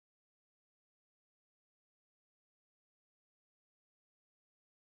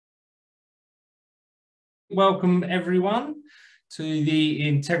Welcome everyone to the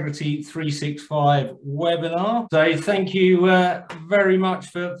Integrity 365 webinar. So thank you very much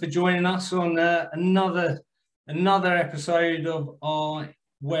for joining us on another episode of our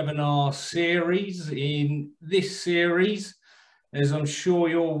webinar series. In this series, as I'm sure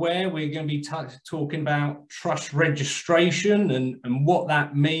you're aware, we're going to be talking about trust registration and what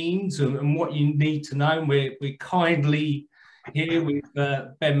that means and what you need to know. And we're kindly here with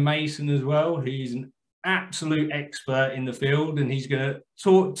Ben Mason as well, who's an absolute expert in the field, and he's going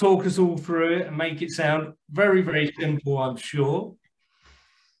to talk us all through it and make it sound very, very simple, I'm sure.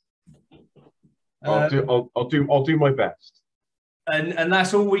 I'll do my best. And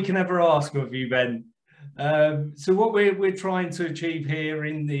that's all we can ever ask of you, Ben. So what we're trying to achieve here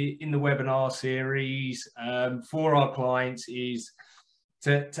in the webinar series for our clients is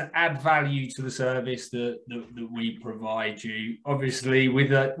to add value to the service that we provide you. Obviously,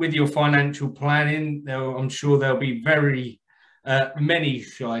 with your financial planning, I'm sure there'll be very many,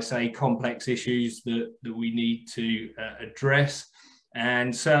 shall I say, complex issues that we need to address.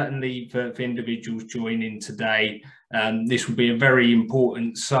 And certainly for individuals joining today, this will be a very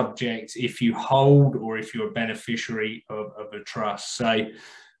important subject if you hold or if you're a beneficiary of a trust. So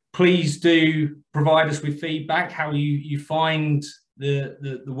please do provide us with feedback, how you find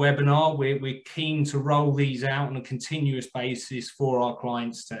the webinar. We're keen to roll these out on a continuous basis for our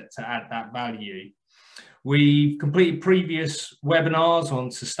clients to add that value. We've completed previous webinars on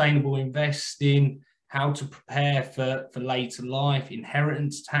sustainable investing, how to prepare for later life,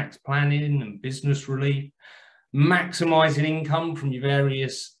 inheritance tax planning and business relief, maximising income from your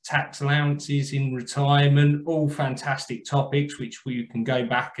various tax allowances in retirement, all fantastic topics which we can go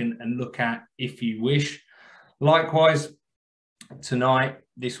back and look at if you wish. Likewise, tonight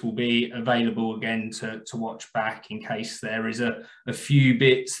this will be available again to watch back in case there is a few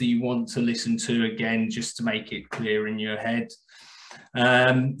bits that you want to listen to again, just to make it clear in your head.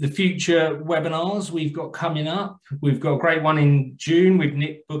 The future webinars we've got coming up, we've got a great one in June with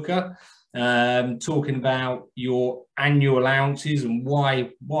Nick Booker, talking about your annual allowances and why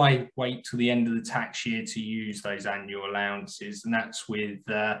wait till the end of the tax year to use those annual allowances. And that's with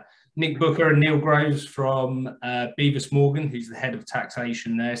Nick Booker and Neil Groves from Beavis Morgan, who's the head of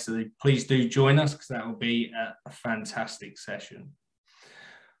taxation there. So please do join us, because that will be a fantastic session.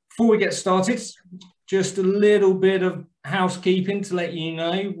 Before we get started, just a little bit of housekeeping to let you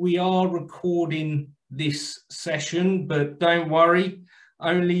know. We are recording this session, but don't worry,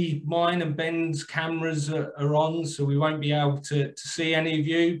 only mine and Ben's cameras are on, so we won't be able to see any of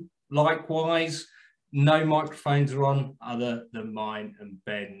you. Likewise, no microphones are on other than mine and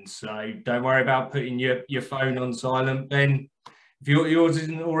Ben's. So don't worry about putting your phone on silent. Ben, if yours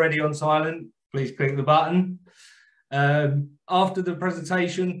isn't already on silent, please click the button. After the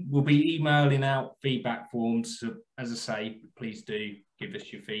presentation, we'll be emailing out feedback forms. So, as I say, please do give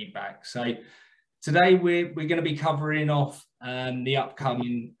us your feedback. So today we're going to be covering off the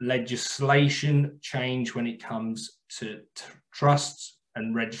upcoming legislation change when it comes to trusts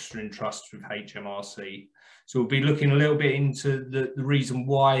and registering trusts with HMRC. So we'll be looking a little bit into the reason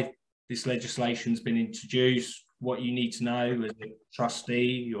why this legislation's been introduced, what you need to know as a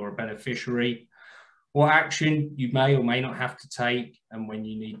trustee or a beneficiary, what action you may or may not have to take, and when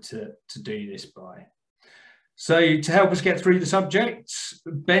you need to do this by. So to help us get through the subjects,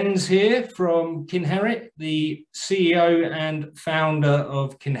 Ben's here from Kinherit, the CEO and founder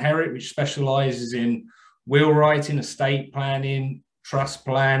of Kinherit, which specialises in will writing, estate planning, trust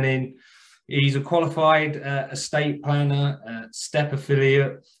planning. He's a qualified estate planner, STEP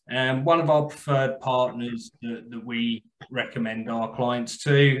affiliate, and one of our preferred partners that we recommend our clients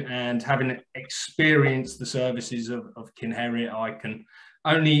to. And having experienced the services of Kinherit, I can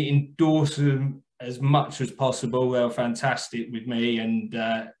only endorse them as much as possible. They're fantastic with me and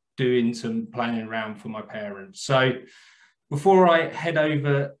doing some planning around for my parents. So before I hand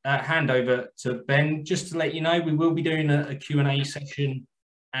over to Ben, just to let you know, we will be doing a Q&A session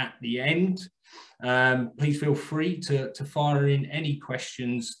at the end. Please feel free to fire in any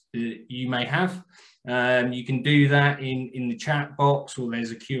questions that you may have. You can do that in the chat box, or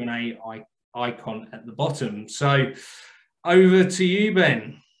there's a Q&A icon at the bottom. So over to you,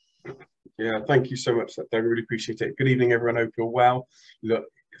 Ben. Yeah, thank you so much, I really appreciate it. Good evening, everyone. Hope you're well. Look,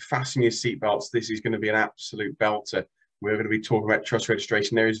 fasten your seatbelts. This is going to be an absolute belter. We're going to be talking about trust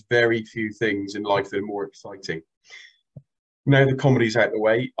registration. There is very few things in life that are more exciting. Now the comedy's out of the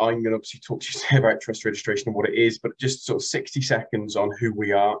way, I'm going to obviously talk to you today about trust registration and what it is, but just sort of 60 seconds on who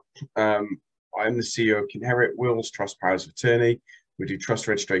we are. I am the CEO of Kinherit, wills, trust, powers of attorney. We do trust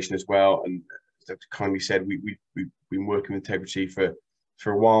registration as well, and as I've kindly said, we've been working with Integrity for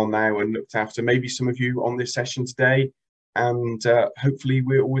for a while now and looked after maybe some of you on this session today. And hopefully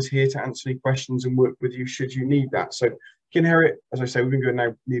we're always here to answer any questions and work with you should you need that. So Kinherit, as I say, we've been going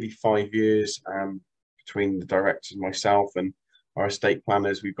now nearly 5 years between the directors, myself and our estate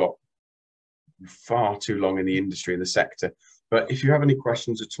planners. We've got far too long in the industry, in the sector. But if you have any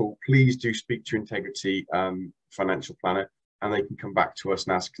questions at all, please do speak to your Integrity financial planner, and they can come back to us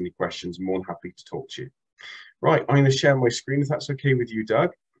and ask any questions. I'm more than happy to talk to you. Right, I'm going to share my screen if that's okay with you,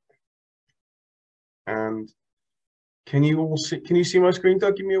 Doug. And can you all see? Can you see my screen,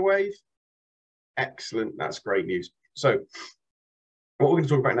 Doug? Give me a wave. Excellent, that's great news. So, what we're going to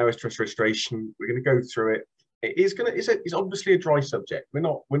talk about now is trust registration. We're going to go through it. It's obviously a dry subject. We're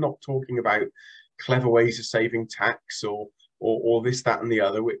not talking about clever ways of saving tax or this, that, and the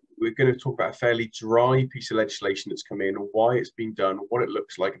other. We're going to talk about a fairly dry piece of legislation that's come in, and why it's been done, what it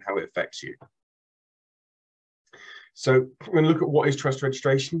looks like, and how it affects you. So we're going to look at what is trust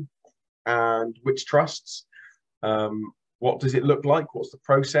registration and which trusts. What does it look like? What's the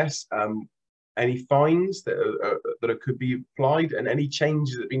process? Any fines that could be applied, and any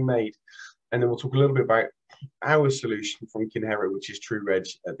changes that have been made. And then we'll talk a little bit about our solution from Kinherit, which is TrueReg,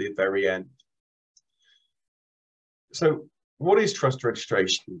 at the very end. So what is trust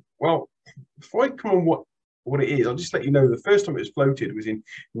registration? Well, before I come on what it is, I'll just let you know the first time it was floated was in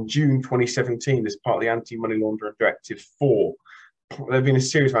June 2017 as part of the Anti-Money Laundering Directive 4. There have been a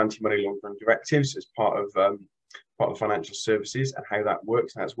series of anti-money laundering directives as part of financial services and how that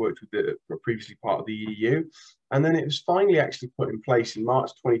works. And that's worked with the previously part of the EU. And then it was finally actually put in place in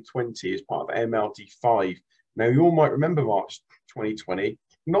March 2020 as part of AMLD5. Now, you all might remember March 2020,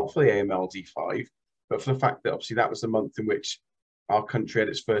 not for the AMLD5, but for the fact that obviously that was the month in which our country had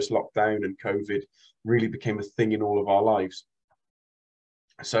its first lockdown and COVID really became a thing in all of our lives.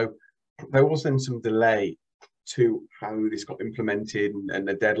 So there was then some delay to how this got implemented and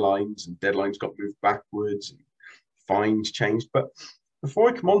the deadlines got moved backwards, and fines changed. But before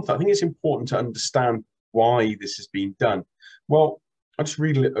I come on to that, I think it's important to understand why this has been done. Well, I'll just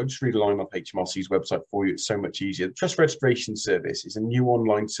read a line off HMRC's website for you. It's so much easier. The Trust Registration Service is a new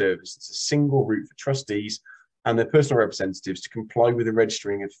online service. It's a single route for trustees and their personal representatives to comply with the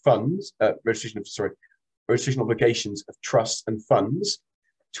registration obligations of trusts and funds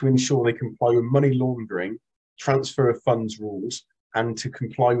to ensure they comply with money laundering, transfer of funds rules, and to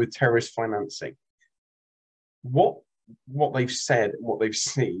comply with terrorist financing. What they've said, what they've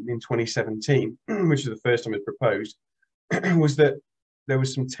seen in 2017, which is the first time it was proposed, was that there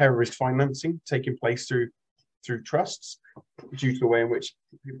was some terrorist financing taking place through trusts due to the way in which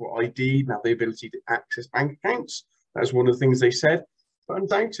people were ID'd and have the ability to access bank accounts. That's one of the things they said. But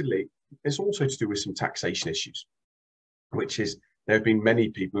undoubtedly, it's also to do with some taxation issues, which is there have been many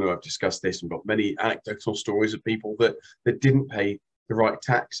people who have discussed this and got many anecdotal stories of people that didn't pay the right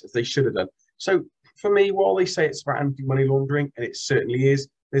tax as they should have done. So for me, while they say it's about anti-money laundering, and it certainly is,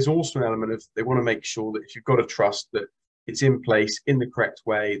 there's also an element of they want to make sure that if you've got a trust that it's in place in the correct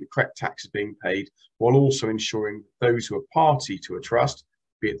way, the correct tax is being paid, while also ensuring those who are party to a trust,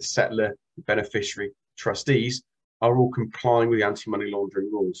 be it the settlor, the beneficiary, trustees, are all complying with the anti-money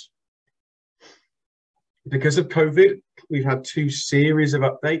laundering rules. Because of COVID, we've had two series of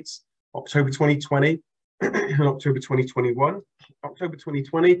updates, October 2020 and October 2021. October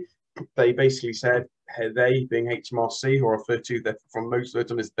 2020, they basically said, they being HMRC, who I refer to from most of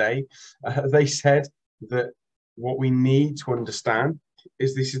them as they said that what we need to understand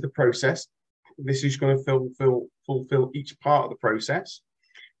is this is the process. This is going to fulfill each part of the process.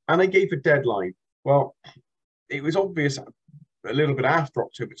 And they gave a deadline. Well, it was obvious a little bit after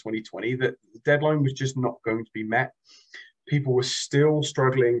October 2020 that the deadline was just not going to be met. People were still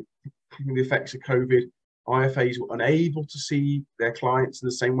struggling with the effects of COVID. IFAs were unable to see their clients in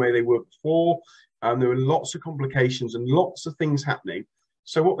the same way they were before. There were lots of complications and lots of things happening.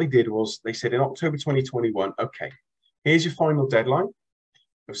 So what they did was they said in October 2021, okay, here's your final deadline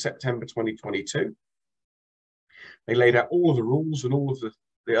of September 2022. They laid out all of the rules and all of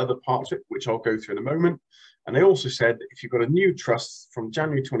the other parts of it, which I'll go through in a moment. And they also said that if you've got a new trust from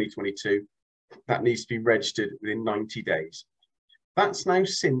January 2022, that needs to be registered within 90 days. That's now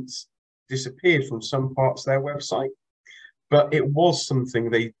since disappeared from some parts of their website. But it was something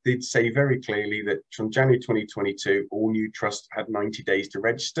they did say very clearly that from January 2022, all new trusts had 90 days to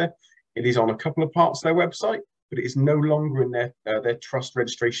register. It is on a couple of parts of their website, but it is no longer in their trust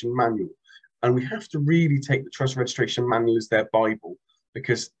registration manual. And we have to really take the trust registration manual as their Bible,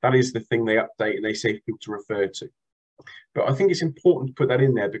 because that is the thing they update and they say for people to refer to. But I think it's important to put that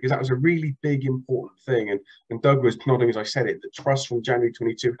in there because that was a really big, important thing. And Doug was nodding as I said it, that trusts from January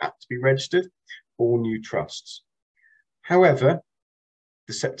 22 had to be registered, all new trusts. However,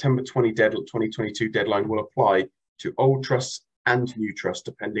 the September 2022 deadline will apply to old trusts and new trusts,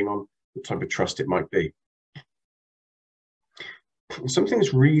 depending on the type of trust it might be. Something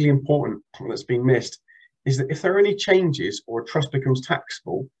that's really important that's been missed is that if there are any changes or a trust becomes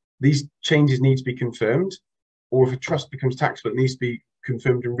taxable, these changes need to be confirmed, or if a trust becomes taxable, it needs to be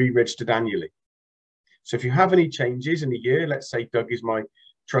confirmed and re-registered annually. So if you have any changes in a year, let's say Doug is my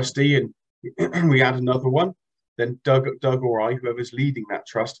trustee and we add another one, then Doug or I, whoever's leading that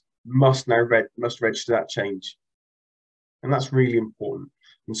trust, must now register that change. And that's really important,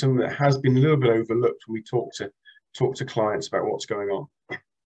 and something that has been a little bit overlooked when we talk to clients about what's going on.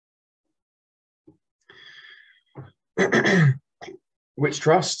 Which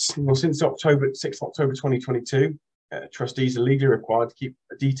trusts? Well, since 6th October 2022, trustees are legally required to keep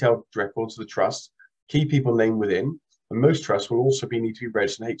a detailed records of the trust, key people named within, and most trusts will also need to be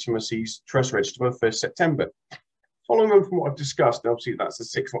registered in HMRC's trust register by the 1st September. Following on from what I've discussed, obviously that's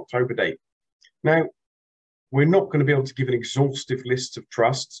the 6th October date. Now, we're not going to be able to give an exhaustive list of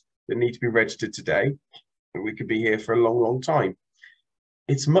trusts that need to be registered today, but we could be here for a long, long time.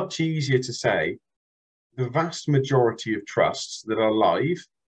 It's much easier to say the vast majority of trusts that are live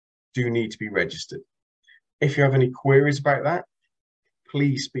do need to be registered. If you have any queries about that,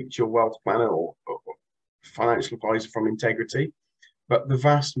 please speak to your wealth planner or financial advisor from Integrity. But the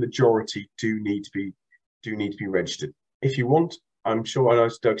vast majority do need to be registered. If you want, I'm sure, I know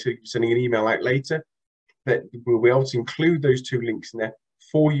Doug said sending an email out later, that we'll be able to include those 2 links in there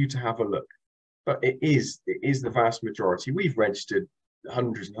for you to have a look. But it is the vast majority. We've registered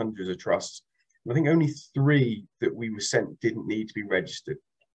hundreds and hundreds of trusts. I think only 3 that we were sent didn't need to be registered.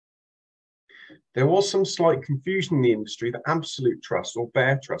 There was some slight confusion in the industry that absolute trust or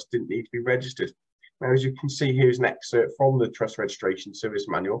bare trust didn't need to be registered. Now, as you can see, here's an excerpt from the Trust Registration Service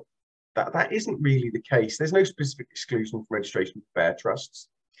Manual. That isn't really the case. There's no specific exclusion from registration for bare trusts.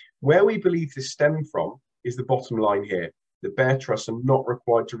 Where we believe this stemmed from is the bottom line here. The bare trusts are not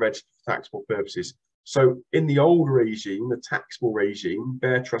required to register for taxable purposes. So in the old regime, the taxable regime,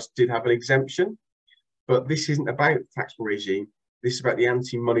 bare trusts did have an exemption, but this isn't about the taxable regime. This is about the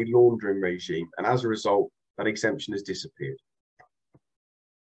anti-money laundering regime. And as a result, that exemption has disappeared.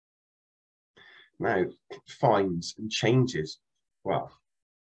 Now, fines and changes. Well,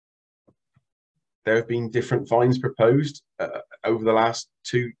 there have been different fines proposed over the last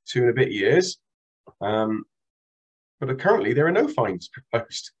two and a bit years. But currently there are no fines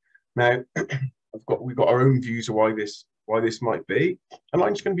proposed. Now, we've got our own views of why this might be, and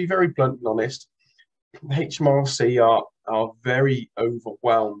I'm just going to be very blunt and honest. The HMRC are very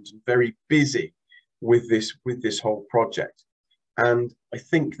overwhelmed and very busy with this whole project, and I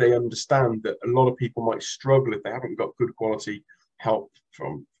think they understand that a lot of people might struggle if they haven't got good quality help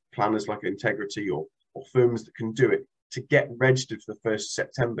from planners like Integrity or firms that can do it to get registered for the 1st of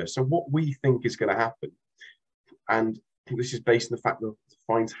September. So what we think is going to happen, and this is based on the fact that the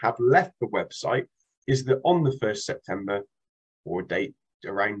fines have left the website, is that on the 1st September or a date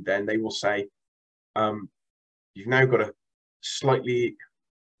around then, they will say, you've now got a slightly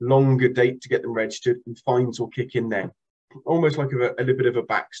longer date to get them registered, and fines will kick in then. Almost like a little bit of a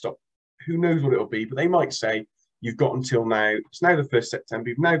backstop. Who knows what it'll be, but they might say, you've got until now, it's now the 1st September,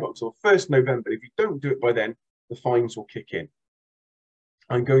 you've now got until the 1st November. If you don't do it by then, the fines will kick in.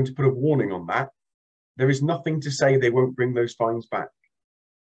 I'm going to put a warning on that. There is nothing to say they won't bring those fines back.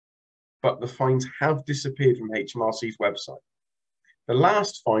 But the fines have disappeared from HMRC's website. The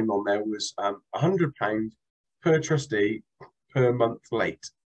last fine on there was £100 per trustee per month late.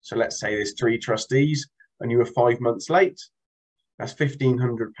 So let's say there's 3 trustees and you were 5 months late. That's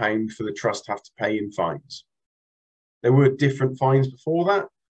 £1,500 for the trust to have to pay in fines. There were different fines before that,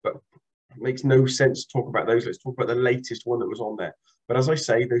 but it makes no sense to talk about those. Let's talk about the latest one that was on there. But as I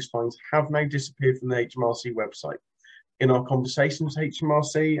say, those fines have now disappeared from the HMRC website. In our conversations with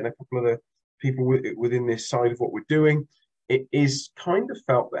HMRC and a couple of the people within this side of what we're doing, it is kind of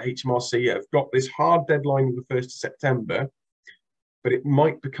felt that HMRC have got this hard deadline of the 1st of September, but it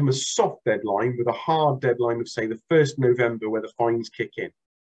might become a soft deadline with a hard deadline of, say, the 1st of November where the fines kick in.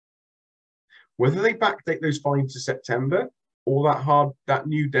 Whether they backdate those fines to September or that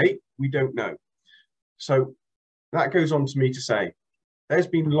new date, we don't know. So that goes on to me to say, there's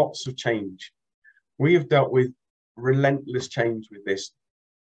been lots of change. We have dealt with relentless change with this.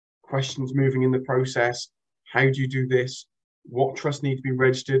 Questions moving in the process. How do you do this? What trusts need to be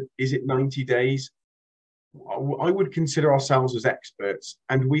registered? Is it 90 days? I would consider ourselves as experts,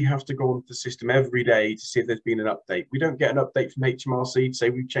 and we have to go onto the system every day to see if there's been an update. We don't get an update from HMRC to say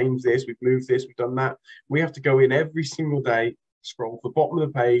we've changed this, we've moved this, we've done that. We have to go in every single day, scroll to the bottom of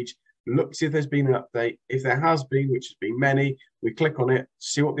the page, look to see if there's been an update. If there has been, which has been many, we click on it,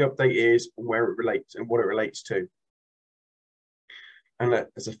 see what the update is and where it relates and what it relates to. And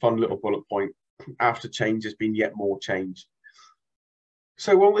there's a fun little bullet point. After change, there's been yet more change.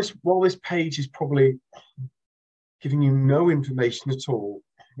 So while this page is probably giving you no information at all,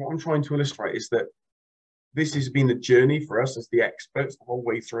 what I'm trying to illustrate is that this has been a journey for us as the experts the whole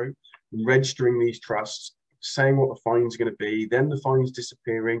way through, registering these trusts, saying what the fines are going to be, then the fines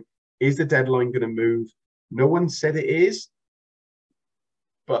disappearing. Is the deadline going to move? No one said it is,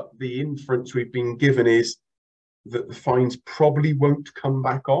 but the inference we've been given is that the fines probably won't come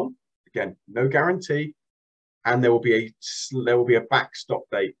back on. Again, no guarantee, and there will be a backstop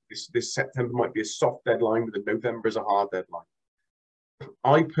date. This September might be a soft deadline, with November as a hard deadline.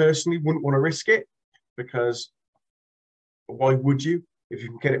 I personally wouldn't want to risk it, because why would you? If you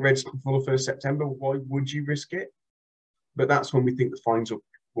can get it registered before the 1st September, why would you risk it? But that's when we think the fines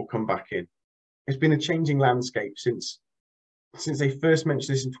will come back in. It's been a changing landscape since they first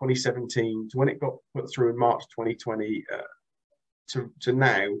mentioned this in 2017 to when it got put through in March 2020 to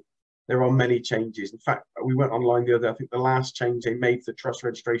now. There are many changes. In fact, we went online the other day. I think the last change they made to the trust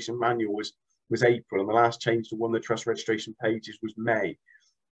registration manual was April, and the last change to one of the trust registration pages was May,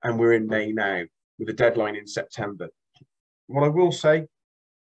 and we're in May now with a deadline in September. What I will say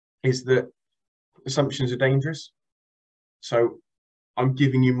is that assumptions are dangerous. So I'm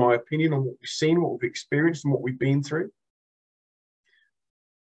giving you my opinion on what we've seen, what we've experienced, and what we've been through.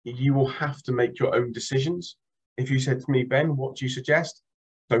 You will have to make your own decisions. If you said to me, Ben, what do you suggest?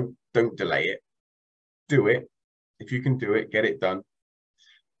 Don't delay it. Do it. If you can do it, get it done.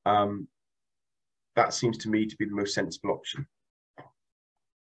 That seems to me to be the most sensible option.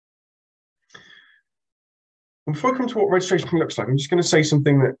 And before I come to what registration looks like, I'm just going to say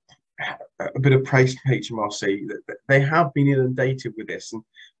something that a bit of praise to HMRC, that they have been inundated with this,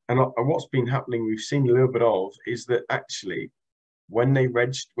 and what's been happening, we've seen a little bit of, is that actually when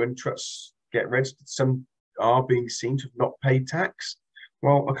trusts get registered, some are being seen to have not paid tax.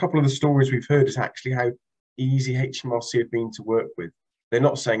 Well, a couple of the stories we've heard is actually how easy HMRC have been to work with. They're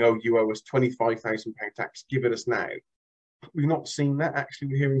not saying, oh, you owe us £25,000 tax, give it us now. We've not seen that. Actually,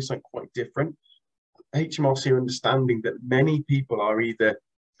 we're hearing something quite different. HMRC are understanding that many people are either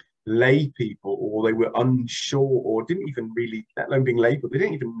lay people, or they were unsure, or didn't even really, let alone being labelled, they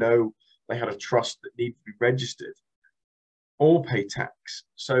didn't even know they had a trust that needed to be registered or pay tax.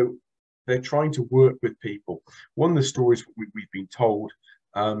 So they're trying to work with people. One of the stories we've been told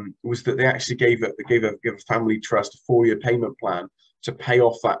was that they actually gave a family trust a 4-year payment plan to pay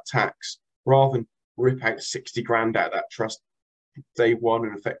off that tax, rather than rip out 60 grand out of that trust day one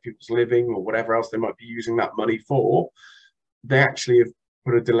and affect people's living or whatever else they might be using that money for. They actually have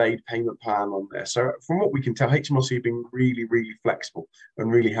put a delayed payment plan on there. So from what we can tell, HMRC have been really, really flexible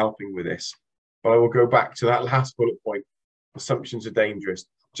and really helping with this. But I will go back to that last bullet point. Assumptions are dangerous.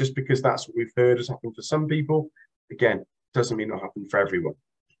 Just because that's what we've heard has happened for some people, again, doesn't mean it'll happen for everyone.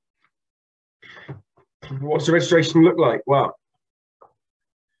 What does the registration look like? Well,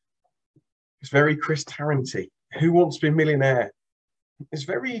 it's very Chris Tarrant-y. Who wants to be a millionaire? It's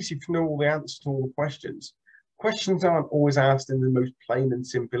very easy to know all the answers to all the questions. Questions aren't always asked in the most plain and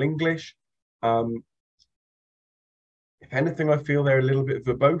simple English. If anything, I feel they're a little bit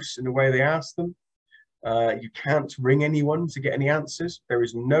verbose in the way they ask them. You can't ring anyone to get any answers. There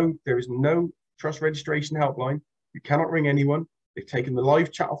is no trust registration helpline. You cannot ring anyone. They've taken the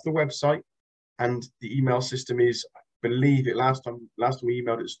live chat off the website, and the email system is, I believe it last time we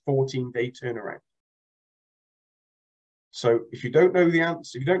emailed, it's 14-day turnaround. So if you don't know the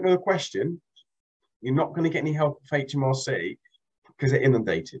answer, if you don't know the question, you're not going to get any help with HMRC because they're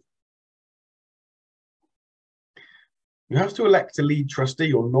inundated. You have to elect a lead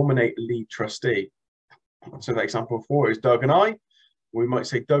trustee or nominate a lead trustee. So the example 4 is Doug and I. We might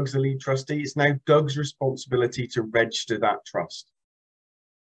say Doug's the lead trustee. It's now Doug's responsibility to register that trust.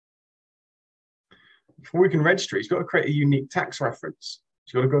 Before we can register it, he's got to create a unique tax reference.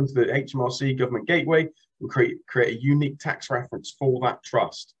 He's got to go into the HMRC government gateway and create a unique tax reference for that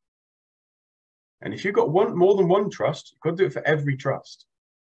trust. And if you've got more than one trust, you've got to do it for every trust.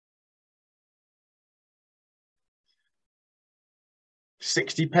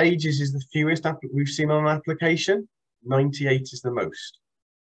 60 pages is the fewest we've seen on an application. 98 is the most.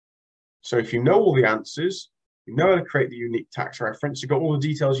 So if you know all the answers, you know how to create the unique tax reference, you've got all the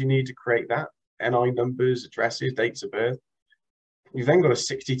details you need to create that, NI numbers, addresses, dates of birth. You've then got a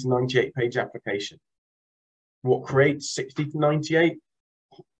 60 to 98 page application. What creates 60 to 98?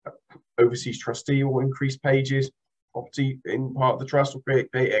 Overseas trustee will increase pages, property in part of the trust will create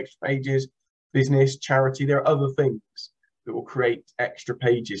extra pages, business, charity, there are other things. that will create extra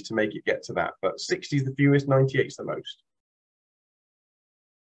pages to make it get to that. But 60 is the fewest, 98 is the most.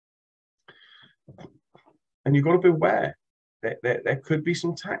 And you've got to be aware that there could be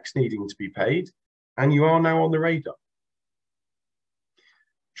some tax needing to be paid, and you are now on the radar.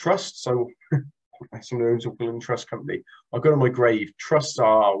 Trusts, so someone who owns a will and trust company, I've got on my grave, trusts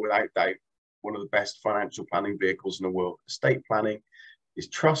are without doubt one of the best financial planning vehicles in the world. Estate planning is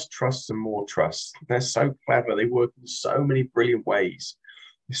trust, trusts, and more trusts. They're so clever. They work in so many brilliant ways.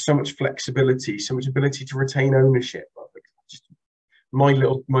 There's so much flexibility, so much ability to retain ownership. Just, my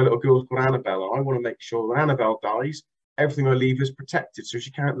little girl's called Annabelle, and I want to make sure when Annabelle dies, everything I leave is protected, so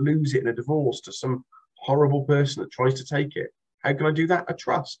she can't lose it in a divorce to some horrible person that tries to take it. How can I do that? A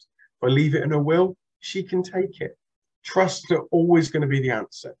trust. If I leave it in a will, she can take it. Trusts are always going to be the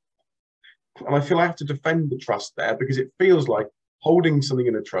answer. And I feel I have to defend the trust there, because it feels like holding something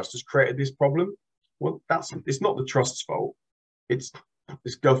in a trust has created this problem. Well, it's not the trust's fault. It's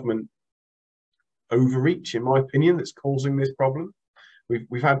this government overreach, in my opinion, that's causing this problem.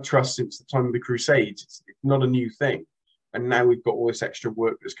 We've had trust since the time of the Crusades. It's not a new thing. And now we've got all this extra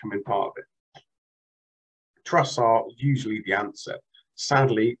work that's coming part of it. Trusts are usually the answer.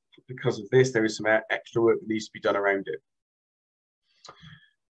 Sadly, because of this, there is some extra work that needs to be done around it.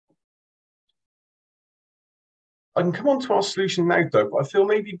 I can come on to our solution now, though, but I feel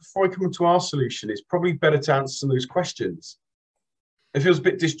maybe before I come on to our solution, it's probably better to answer some of those questions. It feels a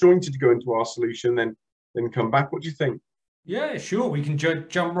bit disjointed to go into our solution, then come back. What do you think? Yeah, sure. We can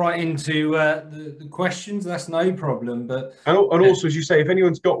jump right into the questions. That's no problem. But and also, as you say, if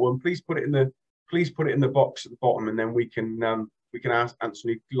anyone's got one, please put it in the box at the bottom, and then we can answer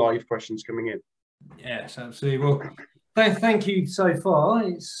any live questions coming in. Yes, absolutely. Well, thank you so far.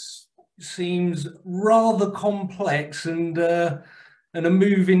 It seems rather complex and a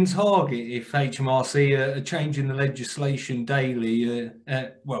moving target if HMRC are changing the legislation daily,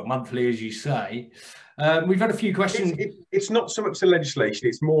 well, monthly, as you say. We've had a few questions. It's not so much the legislation,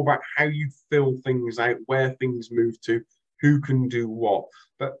 it's more about how you fill things out, where things move to, who can do what.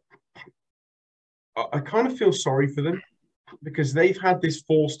 But I kind of feel sorry for them, because they've had this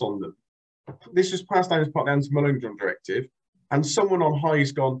forced on them. This was passed down as part of the Anti-Money Laundering Directive, and someone on high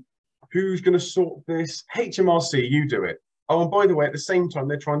has gone, who's going to sort this? HMRC, you do it. Oh, and by the way, at the same time,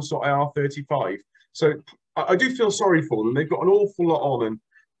 they're trying to sort IR35. So I do feel sorry for them. They've got an awful lot on,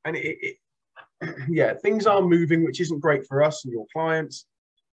 and yeah, things are moving, which isn't great for us and your clients.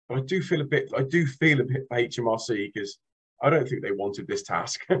 But I do feel a bit for HMRC, because I don't think they wanted this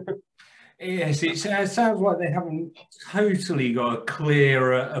task. Yes, it sounds like they haven't totally got a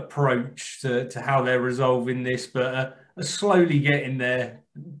clear approach to how they're resolving this, but are slowly getting there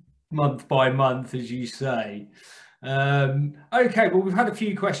month by month, as you say. Okay, well, we've had a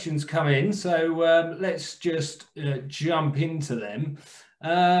few questions come in, so let's just jump into them.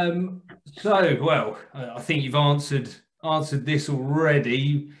 Well, I think you've answered this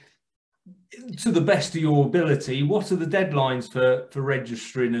already. To the best of your ability, what are the deadlines for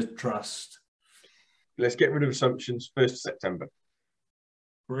registering a trust? Let's get rid of assumptions. 1st of September.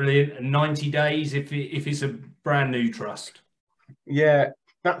 Brilliant. And 90 days if it's a brand new trust. Yeah,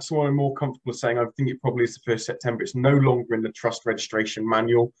 that's why I'm more comfortable saying I think it probably is the 1st of September. It's no longer in the trust registration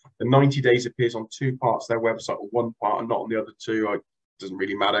manual. The 90 days appears on 2 parts of their website, or 1 part and not on the other 2. It doesn't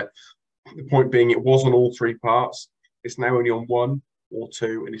really matter. The point being, it was on all 3 parts. It's now only on 1 or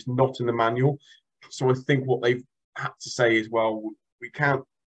 2, and it's not in the manual. So I think what they've had to say is, well, we can't,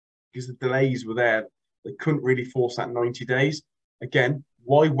 because the delays were there. They couldn't really force that 90 days. Again,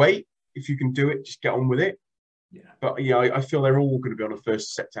 why wait? If you can do it, just get on with it. Yeah. But yeah, I feel they're all going to be on the 1st of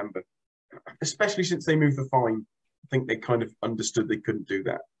September, especially since they moved the fine. I think they kind of understood they couldn't do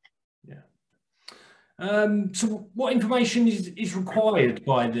that. Yeah. So what information is required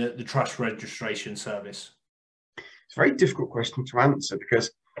by the trust registration service? It's a very difficult question to answer, because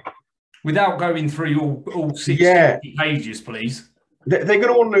without going through all 60 pages, please. They're going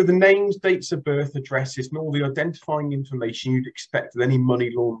to want to know the names, dates of birth, addresses, and all the identifying information you'd expect with any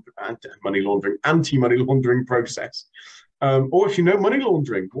anti-money laundering process. Or if you know money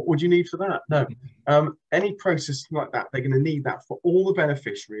laundering, what would you need for that? No. Any process like that, they're going to need that for all the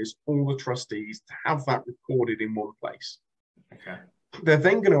beneficiaries, all the trustees, to have that recorded in one place. Okay. They're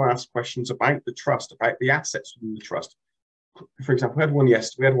then going to ask questions about the trust, about the assets within the trust. For example, we had one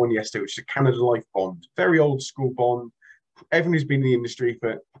yesterday, which is a Canada Life bond, very old school bond. Everyone who's been in the industry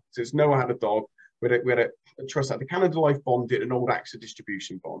since Noah had a dog, we had a trust that the Canada Life bond did an old AXA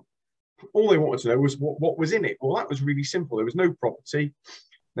distribution bond. All they wanted to know was what was in it. Well, that was really simple. There was no property,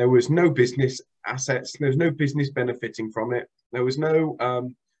 there was no business assets, there was no business benefiting from it, there was no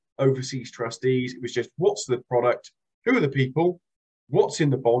overseas trustees. It was just, what's the product, Who are the people? What's in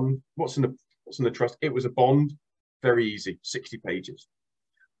the bond? What's in the trust? It was a bond. Very easy, 60 pages.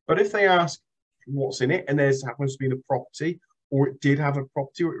 But if they ask what's in it, and there's happens to be the property, or it did have a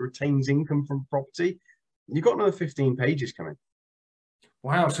property, or it retains income from property, you've got another 15 pages coming.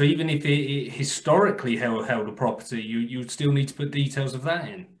 Wow. So even if it historically held a property, you'd still need to put details of that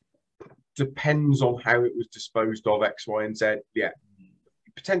in. Depends on how it was disposed of, X, Y, and Z. Yeah.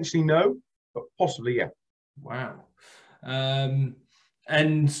 Potentially no, but possibly yeah. Wow.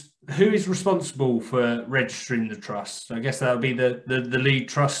 And who is responsible for registering the trust? I guess that would be the lead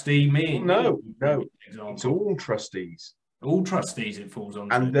trustee, me. No, it's all trustees. All trustees it falls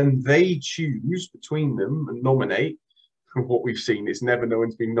on. And then they choose between them and nominate. What we've seen is never no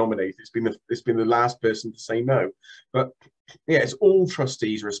one's been nominated. It's been the last person to say no. But yeah, it's all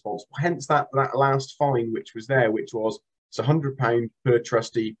trustees responsible. Hence that last fine which was there, which was it's £100 per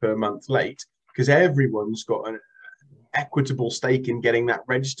trustee per month late, because everyone's got an equitable stake in getting that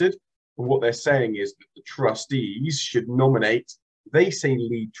registered. And what they're saying is that the trustees should nominate. They say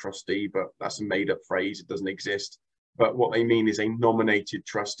lead trustee, but that's a made-up phrase. It doesn't exist. But what they mean is a nominated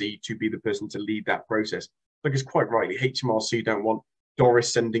trustee to be the person to lead that process. Because quite rightly, HMRC don't want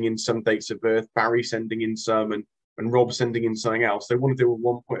Doris sending in some dates of birth, Barry sending in some, and Rob sending in something else. They want to deal with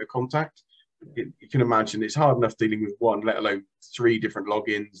one point of contact. You can imagine it's hard enough dealing with one, let alone 3 different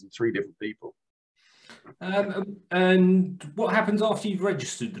logins and 3 different people. And what happens after you've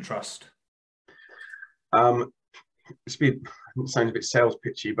registered the trust? It sounds a bit sales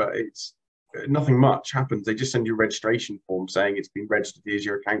pitchy, but it's nothing much happens. They just send you a registration form saying it's been registered. Here's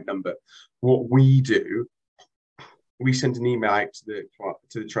your account number. What we do, we send an email out to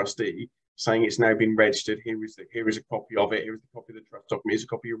the trustee saying it's now been registered. Here is a copy of it. Here is a copy of the trust document. Here's a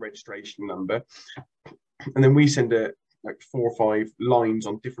copy of your registration number. And then we send like 4 or 5 lines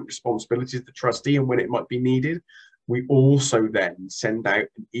on different responsibilities of the trustee and when it might be needed. We also then send out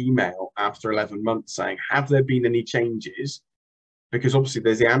an email after 11 months saying, have there been any changes? Because obviously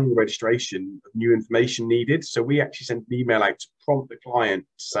there's the annual registration of new information needed. So we actually send an email out to prompt the client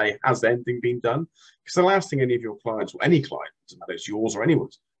to say, has anything been done? Because the last thing any of your clients, or any client, doesn't matter it's yours or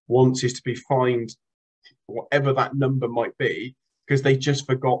anyone's, wants is to be fined whatever that number might be, because they just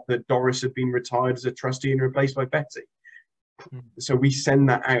forgot that Doris had been retired as a trustee and replaced by Betty. So we send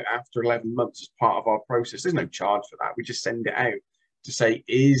that out after 11 months as part of our process. There's no charge for that. We just send it out to say,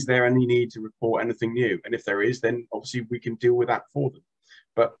 is there any need to report anything new? And if there is, then obviously we can deal with that for them.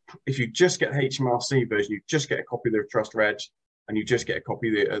 But if you just get the HMRC version, you just get a copy of the trust reg and you just get a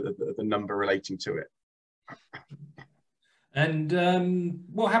copy of the number relating to it. And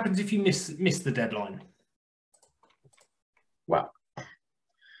what happens if you miss the deadline? Well,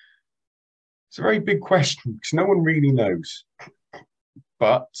 it's a very big question because no one really knows.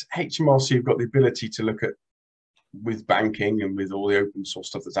 But HMRC have got the ability to look at, with banking and with all the open source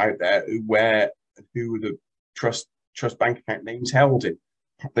stuff that's out there, who the trust bank account names held in.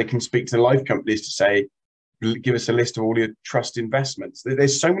 They can speak to the life companies to say, give us a list of all your trust investments.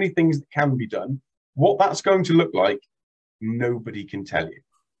 There's so many things that can be done. What that's going to look like, nobody can tell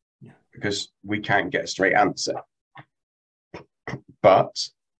you because we can't get a straight answer. But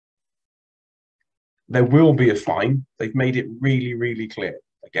there will be a fine. They've made it really, really clear.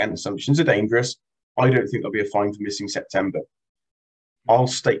 Again, assumptions are dangerous. I don't think there'll be a fine for missing September. I'll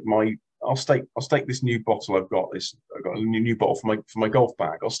stake this new bottle I've got. I've got a new bottle for my golf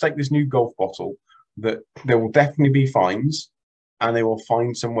bag. I'll stake this new golf bottle that there will definitely be fines, and they will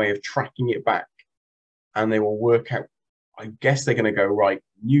find some way of tracking it back, and they will work out. I guess they're going to go, right,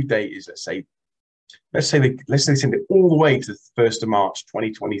 new date is let's say they send it all the way to the 1st of March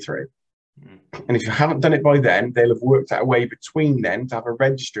 2023. And if you haven't done it by then, they'll have worked out a way between then to have a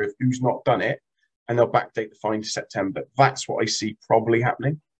register of who's not done it, and they'll backdate the fine to September. That's what I see probably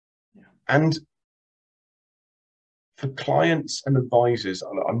happening. Yeah. And for clients and advisors,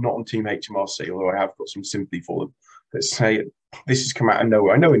 I'm not on Team HMRC, although I have got some sympathy for them, that say this has come out of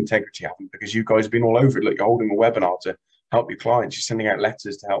nowhere. I know integrity happened because you guys have been all over it. Look, you're holding a webinar to help your clients. You're sending out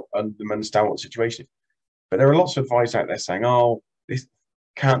letters to help them understand what the situation is. But there are lots of advisors out there saying, oh, this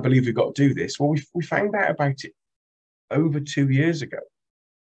can't believe we've got to do this. Well, we found out about it over 2 years ago.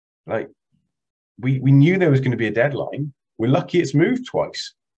 Like, we knew there was going to be a deadline. We're lucky it's moved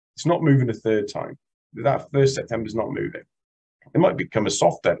twice. It's not moving a third time. That 1st September is not moving. It might become a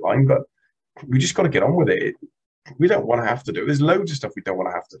soft deadline, but we just got to get on with it. We don't want to have to do it. There's loads of stuff we don't want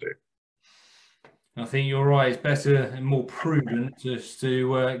to have to do. I think you're right. It's better and more prudent just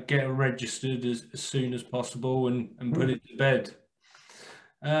to get it registered as soon as possible and put it to bed.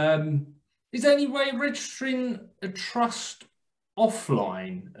 Is there any way of registering a trust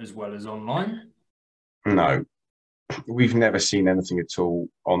offline as well as online? No. we've never seen anything at all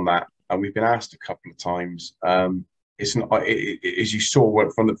on that, and we've been asked a couple of times. It's not, as you saw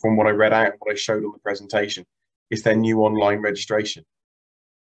from what I read out, what I showed on the presentation, is their new online registration.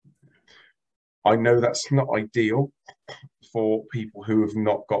 I know that's not ideal for people who have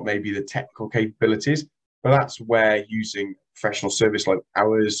not got maybe the technical capabilities, but that's where using professional service like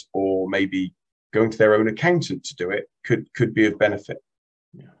ours, or maybe going to their own accountant to do it, could be of benefit.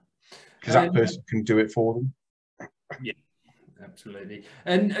 Yeah, because that person can do it for them. Yeah, absolutely.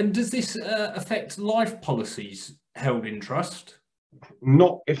 And does this affect life policies held in trust?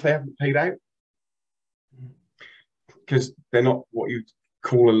 Not if they haven't paid out, because they're not what you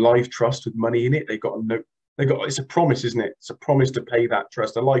call a life trust with money in it. They got a note. It's a promise, isn't it? It's a promise to pay that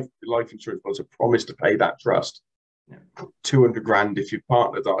trust. A life insurance policy, a promise to pay that trust. Yeah. 200 grand if your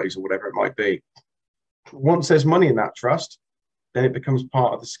partner dies or whatever it might be. Once there's money in that trust, then it becomes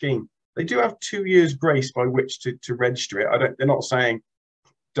part of the scheme. They do have 2 years grace by which to register it. They're not saying,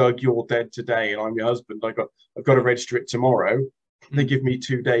 Doug, you're dead today and I'm your husband. I've got to register it tomorrow. They give me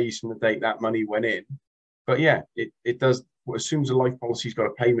 2 days from the date that money went in. But yeah, it does. As soon as a life policy's got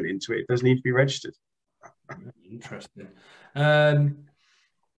a payment into it, it does need to be registered. Interesting. And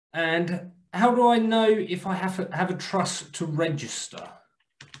how do I know if I have a trust to register?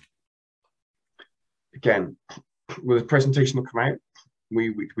 Again, well, the presentation will come out,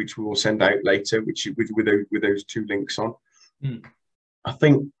 which we will send out later, with those 2 links on. I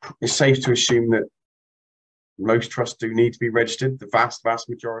think it's safe to assume that most trusts do need to be registered, the vast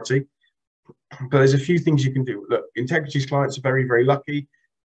majority. But there's a few things you can do. Look, Integrity's clients are very, very lucky.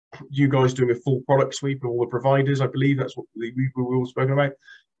 You guys doing a full product sweep of all the providers, I believe that's what we've all spoken about.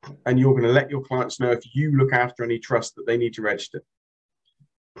 And you're going to let your clients know if you look after any trust that they need to register.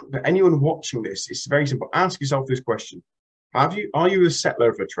 But anyone watching this, it's very simple. Ask yourself this question. Are you a settler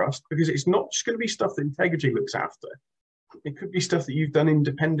of a trust? Because it's not just going to be stuff that Integrity looks after. It could be stuff that you've done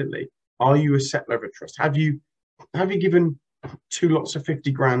independently. Are you a settler of a trust? Have you given 2 lots of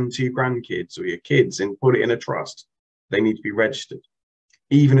 50 grand to your grandkids or your kids and put it in a trust? They need to be registered.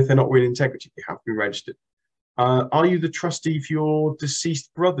 Even if they're not with Integrity, they have to be registered. Are you the trustee for your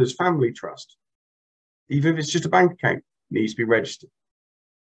deceased brother's family trust? Even if it's just a bank account, it needs to be registered.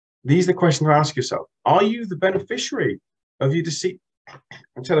 These are the questions to ask yourself. Are you the beneficiary of your deceased?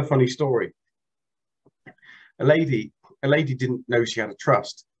 I'll tell a funny story. A lady didn't know she had a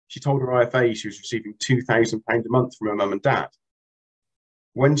trust. She told her IFA she was receiving £2,000 a month from her mum and dad.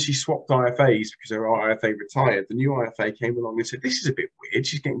 When she swapped IFAs because her IFA retired, the new IFA came along and said, "This is a bit weird.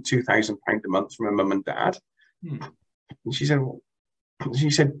 She's getting £2,000 a month from her mum and dad." And she said, "Well," they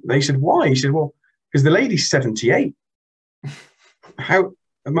said, "Why?" He said, "Well, because the lady's 78. How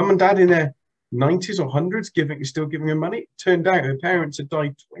her mum and dad in their 90s or 100s still giving her money?" It turned out her parents had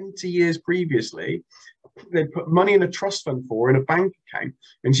died 20 years previously. They'd put money in a trust fund for her in a bank account,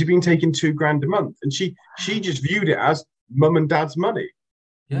 and she'd been taking £2 grand a month. And she just viewed it as mum and dad's money.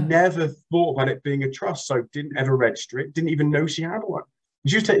 Yeah. Never thought about it being a trust, so didn't ever register it, didn't even know she had one.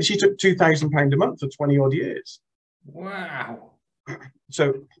 She took £2,000 a month for 20 odd years. Wow.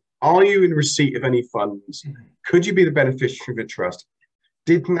 So are you in receipt of any funds? Could you be the beneficiary of a trust?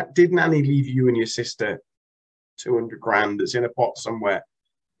 Did Nanny leave you and your sister 200 grand that's in a pot somewhere?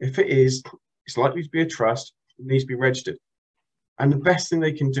 If it is, it's likely to be a trust. It needs to be registered. And the best thing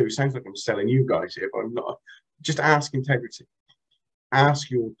they can do, sounds like I'm selling you guys here, but I'm not, just ask Integrity.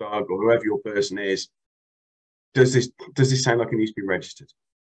 Ask your Doug or whoever your person is, does this sound like it needs to be registered?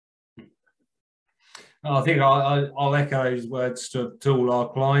 I think I'll echo those words to all our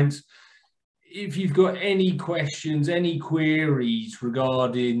clients. If you've got any questions, any queries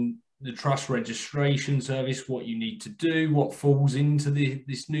regarding the trust registration service, what you need to do, what falls into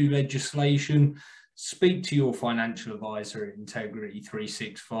this new legislation, speak to your financial advisor at Integrity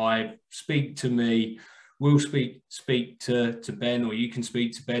 365, speak to me. We'll speak to Ben, or you can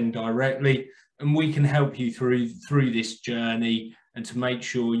speak to Ben directly, and we can help you through this journey and to make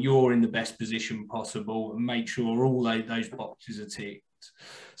sure you're in the best position possible and make sure all those boxes are ticked.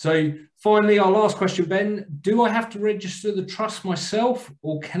 So finally, our last question, Ben, do I have to register the trust myself,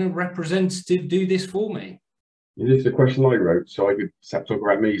 or can a representative do this for me? This is a question I wrote, so I could talk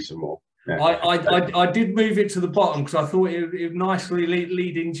about me some more. Yeah. I did move it to the bottom because I thought it would nicely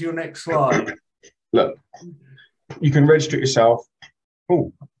lead into your next slide. Look, you can register it yourself.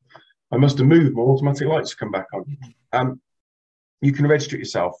 Oh, I must have moved. My automatic lights come back on. You can register it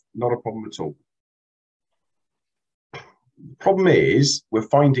yourself. Not a problem at all. The problem is we're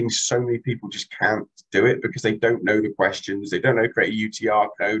finding so many people just can't do it because they don't know the questions. They don't know how to create a UTR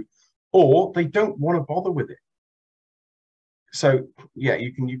code, or they don't want to bother with it. So yeah,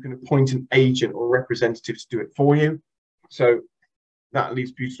 you can appoint an agent or representative to do it for you. So that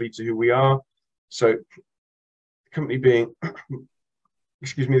leads beautifully to who we are. So the company being,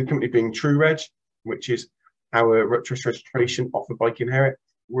 excuse me, the company being True Reg, which is our trust registration offered by Kinherit.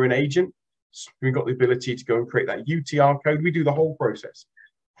 We're an agent. So we've got the ability to go and create that UTR code. We do the whole process.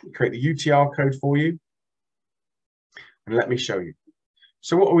 We create the UTR code for you. And let me show you.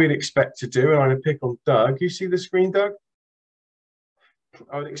 So what we'd expect to do, and I'm going to pick on Doug. You see the screen, Doug?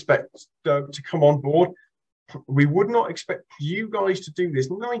 I would expect Doug to come on board. We would not expect you guys to do this.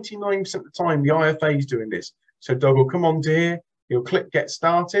 99% of the time, the IFA is doing this. So Doug will come on to here. He'll click Get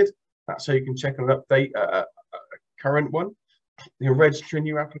Started. That's how you can check and update a current one. He'll register a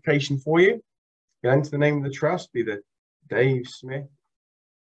new application for you. You'll enter the name of the trust, be the Dave Smith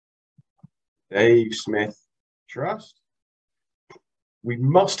Trust. We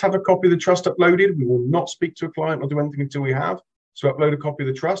must have a copy of the trust uploaded. We will not speak to a client or do anything until we have. So upload a copy of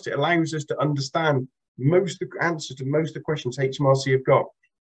the trust. It allows us to understand most of the answers to most of the questions HMRC have got.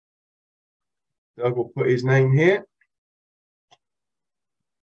 Doug will put his name here.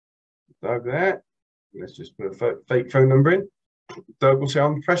 Doug there. Let's just put a fake phone number in. Doug will say,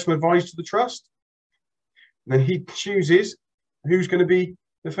 I'm professional advisor to the trust. And then he chooses who's going to be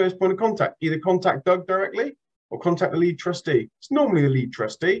the first point of contact. Either contact Doug directly or contact the lead trustee. It's normally the lead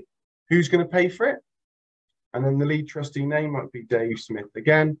trustee. Who's going to pay for it? And then the lead trustee name might be Dave Smith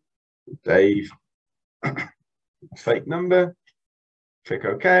again. Dave, fake number. Click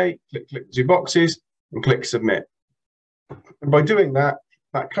OK. Click 2 boxes and click Submit. And by doing that,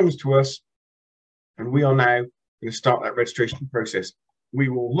 that comes to us, and we are now going to start that registration process. We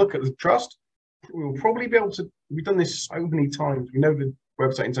will look at the trust. We will probably be able to, we've done this so many times, we know the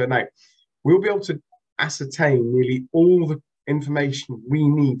website inside and out. We'll be able to ascertain nearly all the information we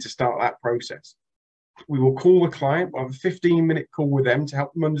need to start that process. We will call the client, we'll have a 15-minute call with them to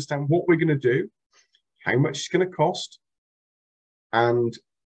help them understand what we're going to do, how much it's going to cost, and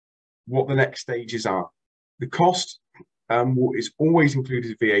what the next stages are. The cost is always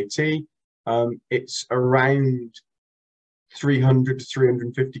included VAT. It's around 300 to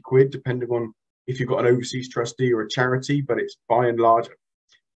 350 quid, depending on if you've got an overseas trustee or a charity, but it's by and large,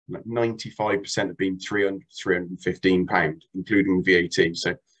 like 95% have been 300 to 315 pounds, including VAT.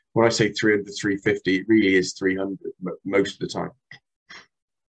 So when I say 300 to 350, it really is 300 most of the time.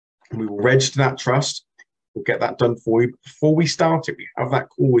 And we will register that trust. We'll get that done for you. Before we start it, we have that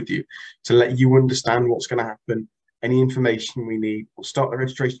call with you to let you understand what's going to happen, any information we need. We'll start the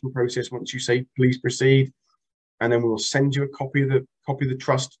registration process once you say, please proceed. And then we will send you a copy of the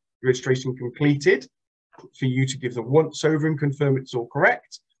trust registration completed for you to give the once over and confirm it's all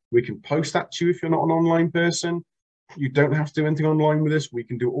correct. We can post that to you if you're not an online person. You don't have to do anything online with us. We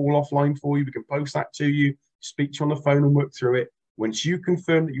can do it all offline for you. We can post that to you, speak to you on the phone and work through it. Once you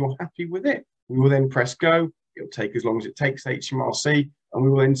confirm that you're happy with it, we will then press go. It'll take as long as it takes HMRC, and we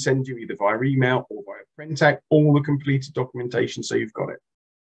will then send you either via email or via printout all the completed documentation so you've got it.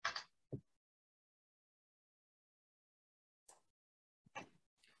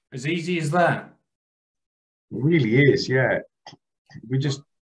 As easy as that. It really is, yeah. We just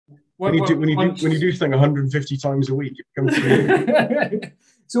when you do something 150 times a week, it becomes really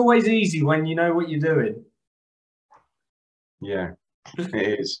It's always easy when you know what you're doing. Yeah,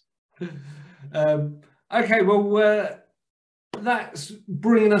 it is. Okay, well, that's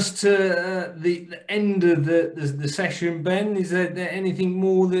bringing us to the end of the session, Ben. Is there anything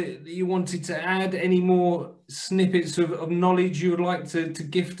more that you wanted to add? Any more snippets of knowledge you would like to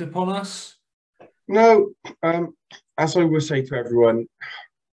gift upon us? No, as I will say to everyone,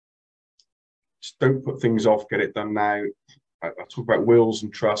 just don't put things off, get it done now. I talk about wills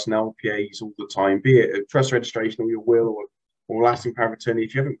and trusts and LPAs all the time, be it a trust registration or your will or lasting power of attorney.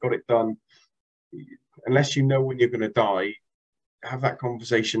 If you haven't got it done, unless you know when you're going to die, have that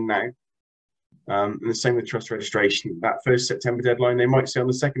conversation now. And the same with trust registration. That 1st September deadline, they might say on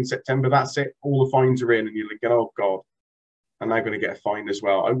the 2nd September, that's it, all the fines are in, and you're like, oh God, I'm now going to get a fine as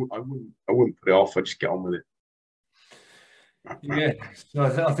well. I wouldn't put it off. I'd just get on with it. Yeah,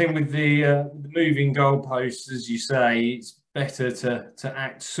 so I think with the moving goalposts, as you say, it's better to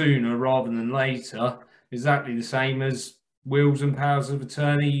act sooner rather than later. Exactly the same as wills and powers of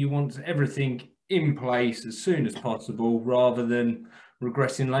attorney. You want everything in place as soon as possible rather than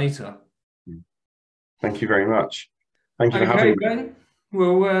regressing later. Thank you very much. Thank you for having me. Ben.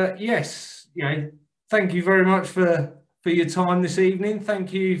 Well, yes, thank you very much for your time this evening.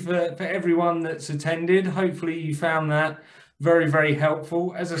 Thank you for everyone that's attended. Hopefully you found that very, very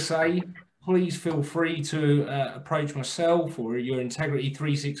helpful. As I say, please feel free to approach myself or your Integrity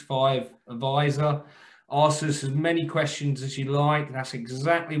 365 advisor. Ask us as many questions as you like. That's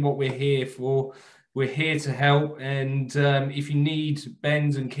exactly what we're here for, we're here to help. And if you need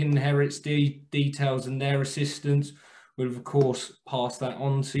Ben's and Kinherit's details and their assistance, we'll of course pass that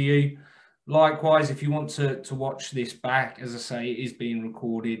on to you. Likewise, if you want to watch this back, as I say, it is being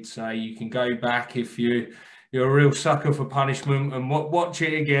recorded, so you can go back if you're a real sucker for punishment and watch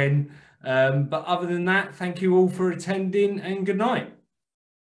it again. But other than that, thank you all for attending, and good night.